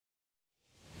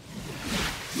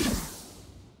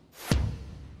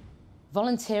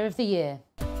Volunteer of the Year.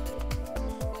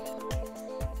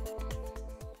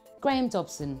 Graham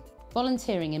Dobson,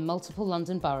 volunteering in multiple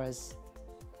London boroughs.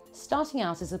 Starting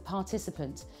out as a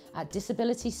participant at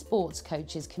Disability Sports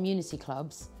Coaches community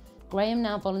clubs, Graham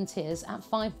now volunteers at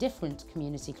 5 different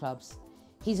community clubs.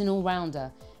 He's an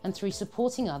all-rounder, and through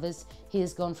supporting others, he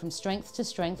has gone from strength to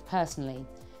strength personally.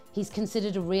 He's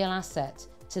considered a real asset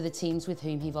to the teams with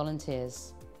whom he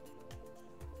volunteers.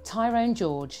 Tyrone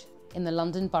George, in the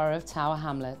London Borough of Tower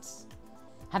Hamlets.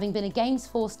 Having been a Games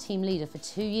Force team leader for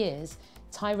 2 years,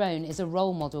 Tyrone is a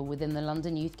role model within the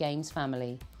London Youth Games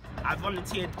family. I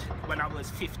volunteered when I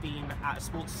was 15 at a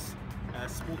sports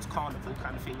carnival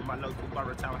kind of thing in my local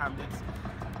borough, Tower Hamlets,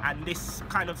 and this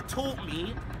kind of taught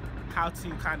me how to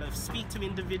kind of speak to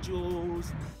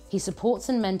individuals. He supports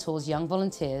and mentors young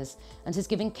volunteers and has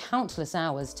given countless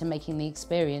hours to making the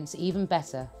experience even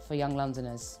better for young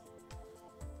Londoners.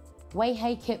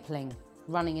 Kipling,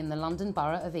 running in the London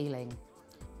Borough of Ealing.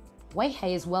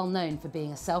 Wei-Hei is well known for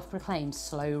being a self-proclaimed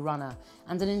slow runner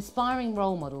and an inspiring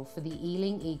role model for the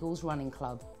Ealing Eagles Running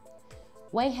Club.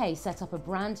 Wei-Hei set up a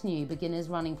brand new beginners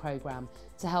running programme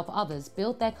to help others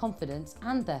build their confidence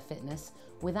and their fitness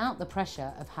without the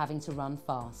pressure of having to run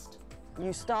fast.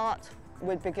 You start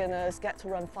with beginners, get to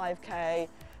run 5k,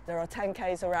 there are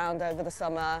 10k's around over the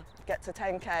summer, get to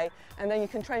 10k, and then you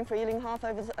can train for Ealing Half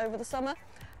over the summer.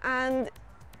 And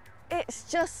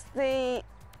it's just the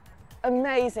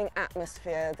amazing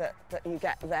atmosphere that you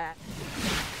get there.